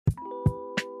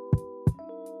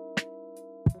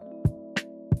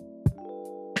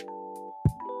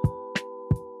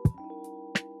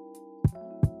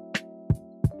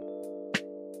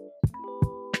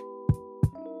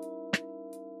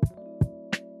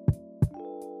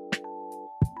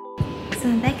So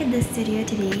I'm back at the studio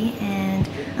today and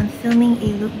I'm filming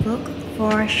a lookbook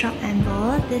for Shop and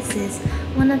Ball. This is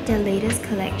one of their latest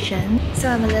collection. So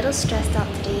I'm a little stressed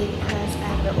out today because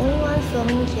I'm the only one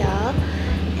filming here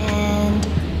and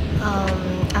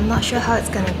I'm not sure how it's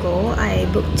gonna go. I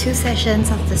booked 2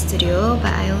 sessions of the studio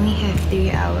but I only have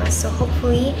 3 hours, so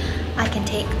hopefully I can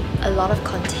take a lot of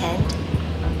content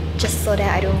just so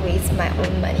that I don't waste my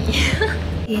own money.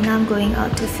 Okay, now I'm going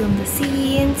out to film the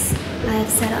scenes. I've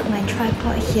set up my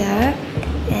tripod here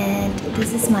and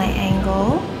this is my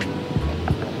angle.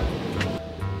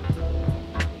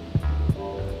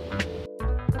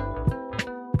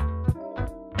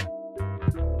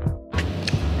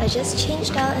 I just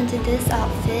changed out into this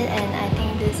outfit and I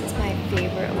think this is my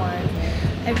favorite one.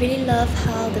 I really love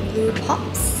how the blue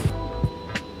pops.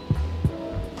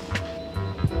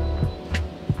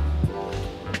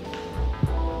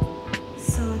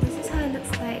 So this is how it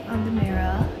looks like on the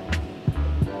mirror.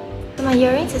 So my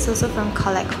earrings is also from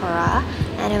Collect Cora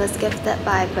and it was gifted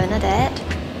by Bernadette.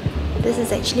 This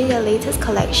is actually their latest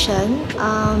collection.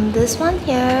 This one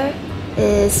here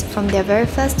is from their very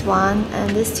first one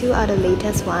and these two are the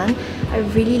latest one. I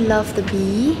really love the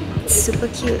bee. It's super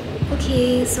cute.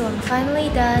 Okay, so I'm finally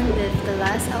done with the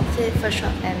last outfit for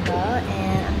Shop Amber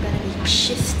and I'm gonna be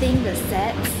shifting the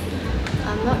sets.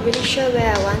 I'm not really sure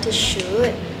where I want to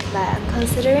shoot, but I'm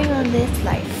considering on this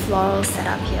like floral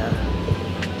setup here.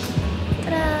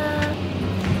 Ta-da!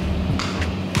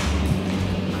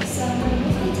 So I'm gonna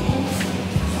move the tents.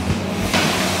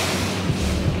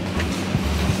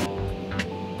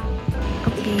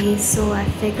 Okay, so I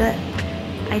figured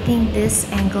I think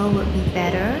this angle would be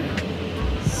better.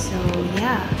 So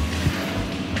yeah.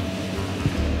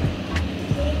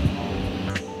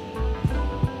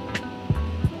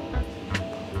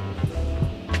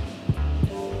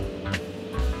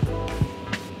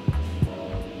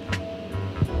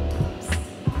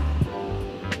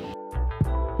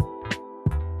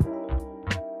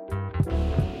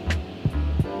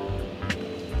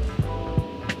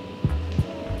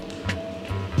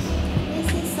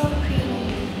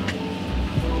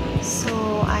 So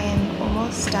I am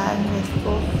almost done with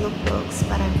both lookbooks,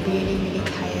 but I'm really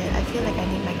tired. I feel like I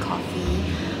need my coffee.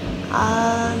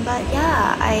 But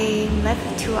yeah, I'm left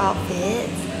with 2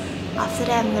 outfits. After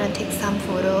that, I'm gonna take some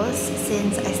photos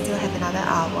since I still have another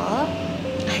hour.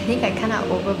 I think I kind of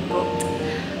overbooked.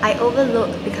 I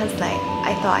overlooked because like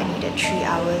I thought I needed 3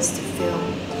 hours to film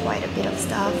quite a bit of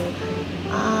stuff.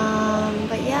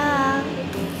 But yeah.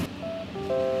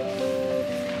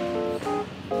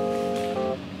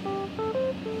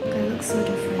 So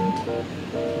different.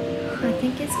 I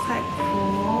think it's quite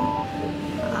cool.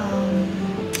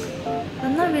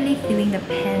 I'm not really feeling the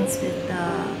pants with the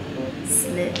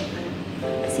slit.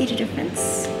 See the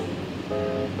difference?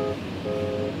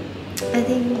 I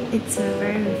think it's a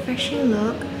very refreshing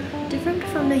look, different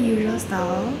from the usual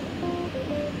style.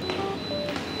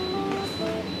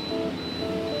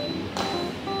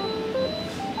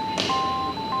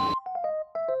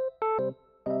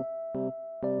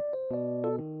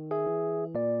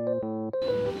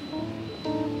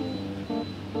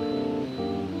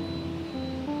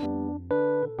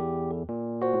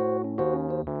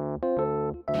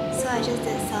 So I just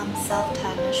did some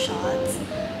self-timer shots.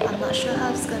 I'm not sure how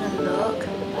it's gonna look,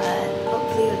 but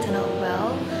hopefully it'll turn out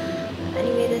well.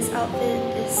 Anyway, this outfit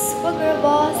is super girl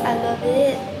boss. I love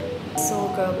it. So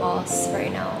girl boss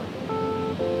right now.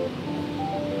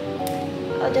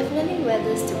 I'll definitely wear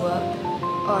this to work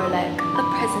or like a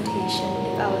presentation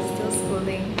if I was still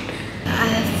schooling.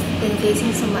 I've been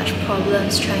facing so much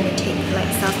problems trying to take like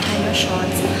self-timer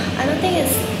shots. I don't think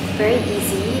it's very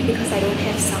easy because I don't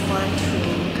have someone to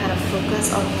kind of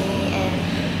focus on me, and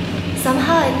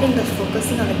somehow I think the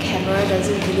focusing on the camera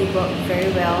doesn't really work very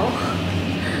well.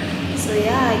 So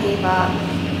yeah, I gave up.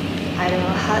 I don't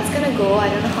know how it's gonna go, I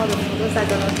don't know how the photos are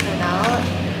gonna turn out,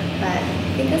 but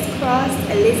fingers crossed,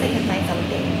 at least I can find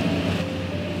something.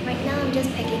 Right now I'm just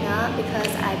packing up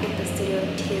because I booked the studio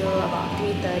till about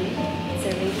 3:30. It's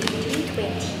already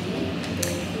 3:20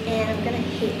 and I'm gonna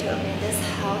head to Amanda's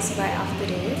house right after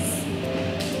this.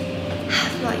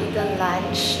 I've not eaten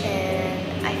lunch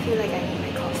and I feel like I need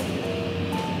my coffee.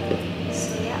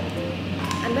 So yeah,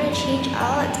 I'm gonna change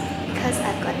out because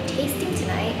I've got a tasting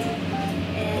tonight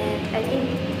and I think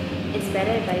it's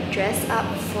better if I dress up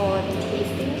for the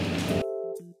tasting.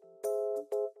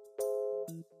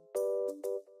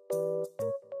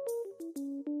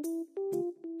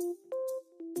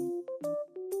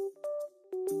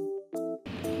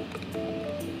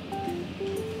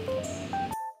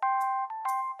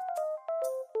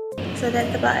 So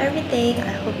that's about everything.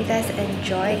 I hope you guys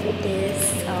enjoyed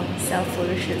this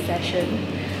self-photoshoot session.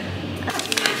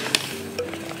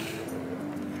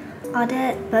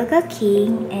 ordered Burger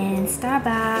King and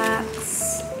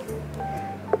Starbucks.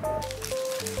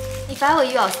 If I were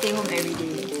you, I'll stay home every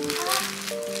day.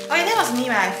 Oh yeah, that was me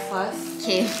when I first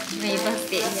Okay, when you first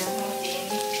stayed here.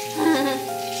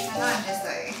 Now I'm just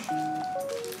like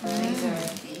lazy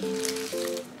already.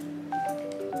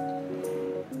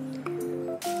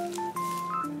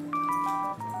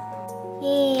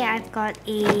 Yay, I've got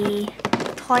a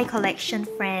toy collection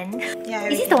friend. Yeah,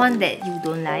 is it the one that you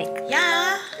don't like?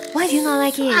 Yeah. Why do you not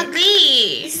like it?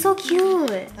 Ugly. It's so cute.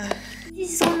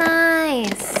 This is so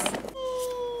nice.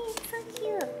 So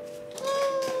cute.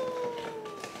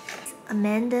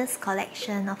 Amanda's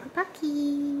collection of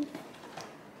Habaki.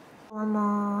 One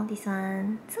more, this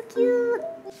one. So cute.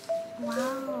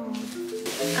 Wow.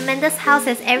 Amanda's house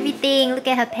has everything. Look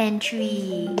at her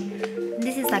pantry.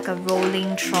 This is like a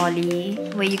rolling trolley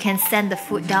where you can send the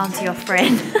food down to your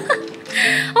friend.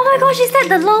 Oh my gosh, is that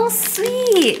the long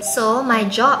sweet? So my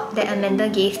job that Amanda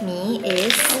gave me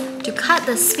is to cut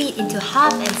the sweet into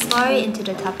half and store it into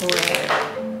the Tupperware.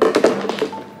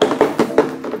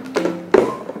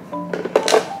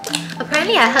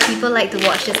 Apparently I heard people like to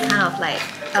watch this kind of like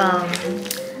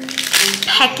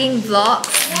packing vlogs.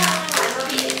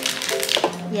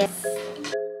 Yes.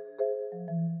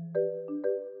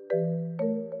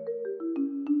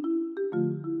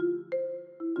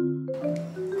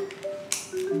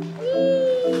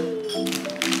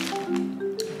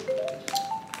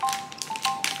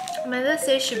 Amanda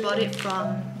says she bought it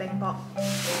from Bangkok.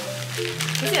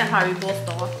 Is it a Haribo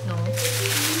store? No.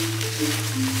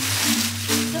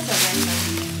 That's a random.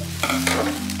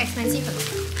 Expensive or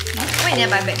not? Why you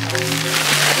never buy back?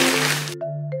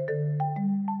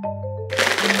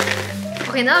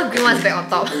 Okay, now the green one's back on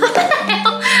top.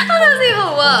 How does it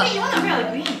even work? Wait, you want the red or the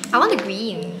green? I want the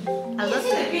green. I love the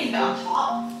green is back on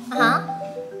top. Uh-huh.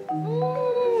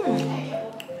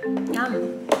 Yum.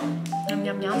 Yum,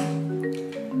 yum, yum.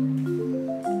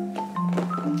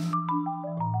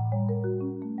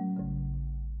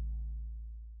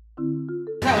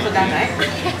 That was so done, right?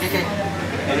 Okay.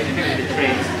 Thank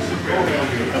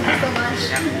you so much.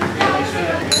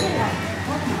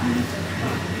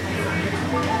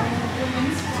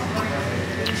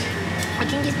 I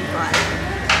drink this before.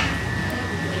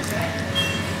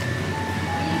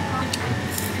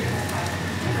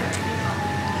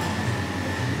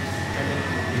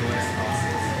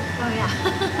 Oh yeah.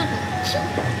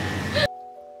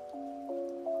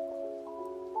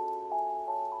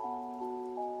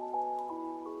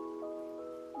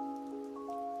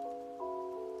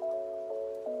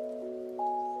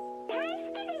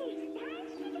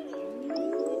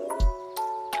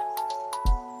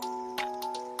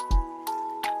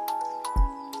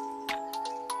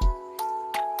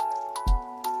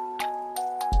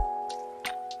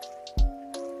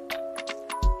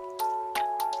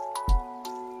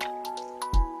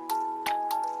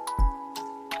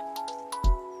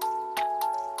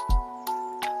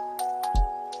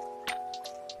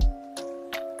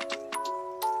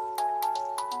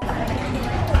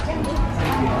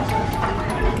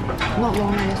 Not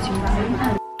long, I assume.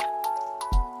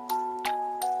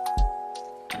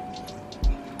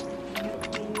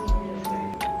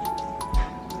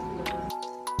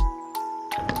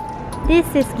 This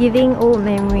is giving old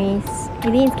memories.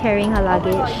 Eileen's carrying her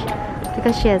luggage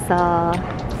because she is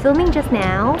filming just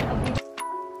now.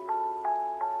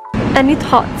 Any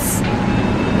thoughts?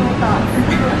 My thoughts.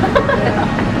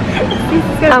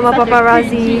 I'm a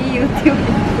paparazzi. YouTube.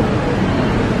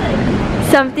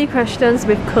 70 questions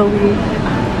with Chloe.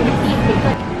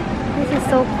 This is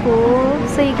so cool.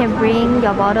 So you can bring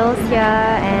your bottles here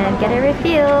and get it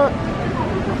refilled.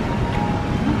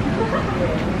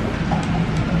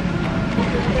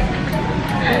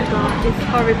 Oh god, it's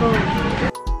horrible.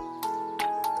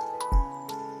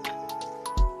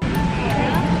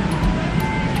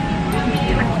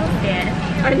 I'm so scared.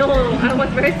 I know, I was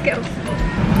very scared of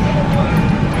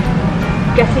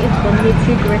getting into the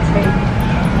nitty-gritty.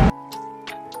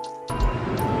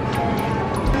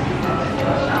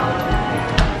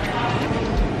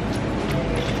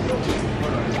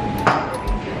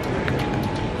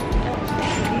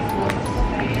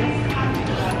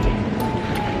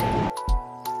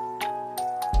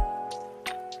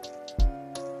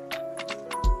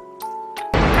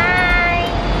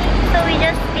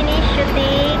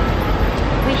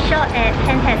 At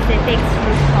Pan Pacific's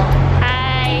rooftop.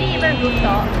 Hi! Even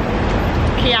rooftop.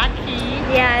 Keyaki.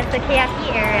 Yeah, it's the Keyaki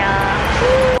area.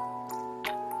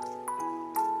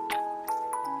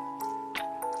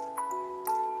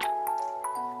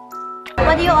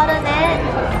 What do you order there?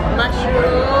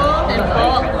 Mushroom and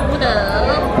pork noodle.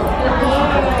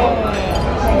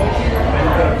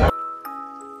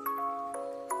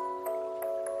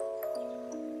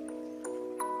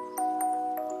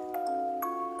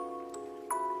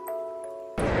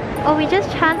 just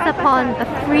chanced upon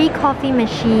a free coffee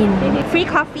machine. Free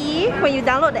coffee, when you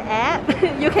download the app,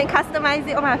 you can customize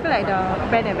it. Oh my, I feel like the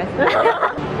brand ambassador.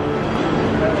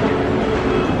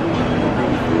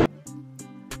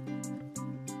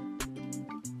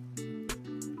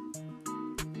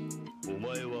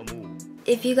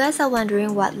 If you guys are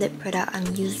wondering what lip product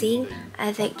I'm using,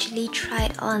 I've actually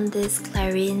tried on this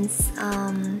Clarine's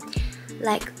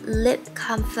like lip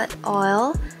comfort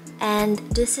oil, and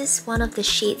this is one of the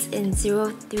shades in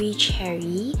 03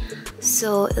 Cherry.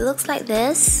 So it looks like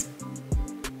this.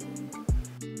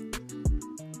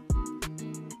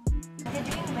 They're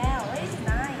doing well, it's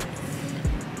nice.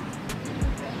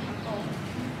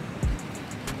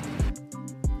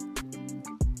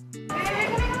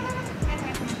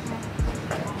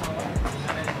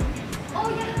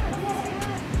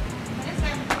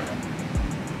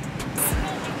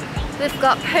 We've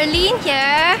got Perline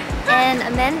here and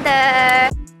Amanda.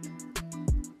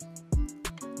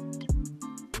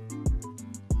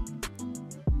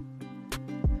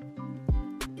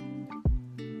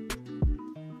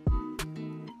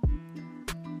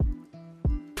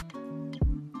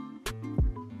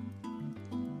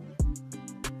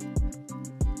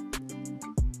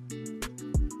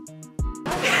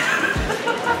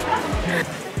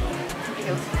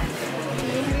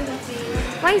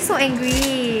 Why are you so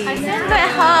angry? I'm angry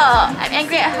at her. I'm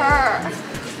angry at her.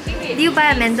 Did you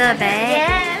buy Amanda a bag?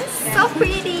 Yes, so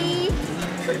pretty.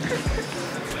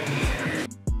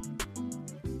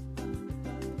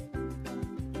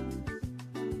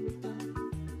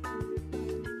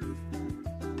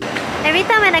 Every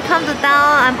time when I come to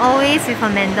town, I'm always with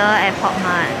Amanda at Pop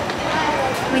Mart.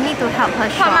 We need to help her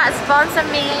shop. Pop Mart sponsor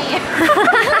me.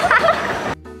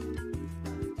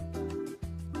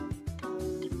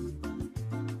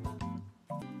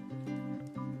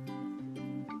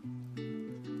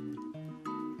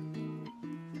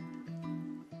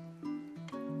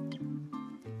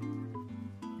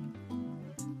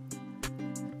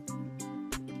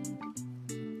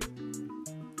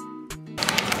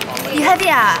 You have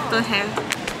it ah? Don't have.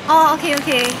 Oh, okay,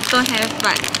 okay. Don't have,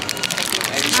 but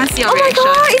I want to see your Oh my reaction.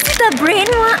 god, is it the brain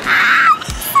one? Ah!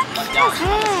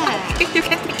 You can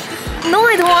take it. No,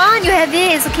 I don't want. You have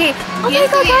it. It's okay. Oh my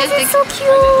god, guys, it's so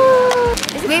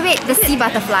cute. Wait, the sea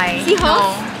butterfly.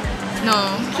 No.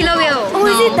 No. Killer whale. Oh,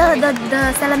 is it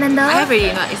the salamander? I have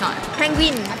already, no, it's not.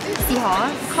 Penguin.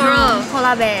 Seahorse? Coral.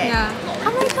 Polar bear. Yeah.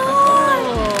 Oh my god.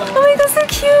 Oh my god, so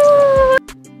cute.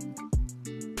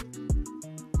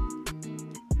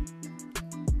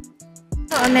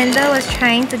 So Amanda was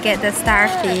trying to get the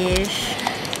starfish.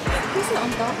 Is it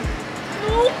on top?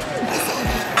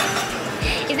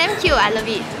 It's damn cute. I love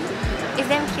it. It's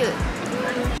damn cute.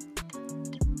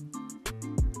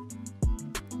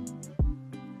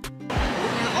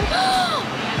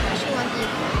 She wants it.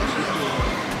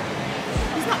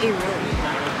 It's not Ariel.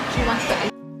 She wants the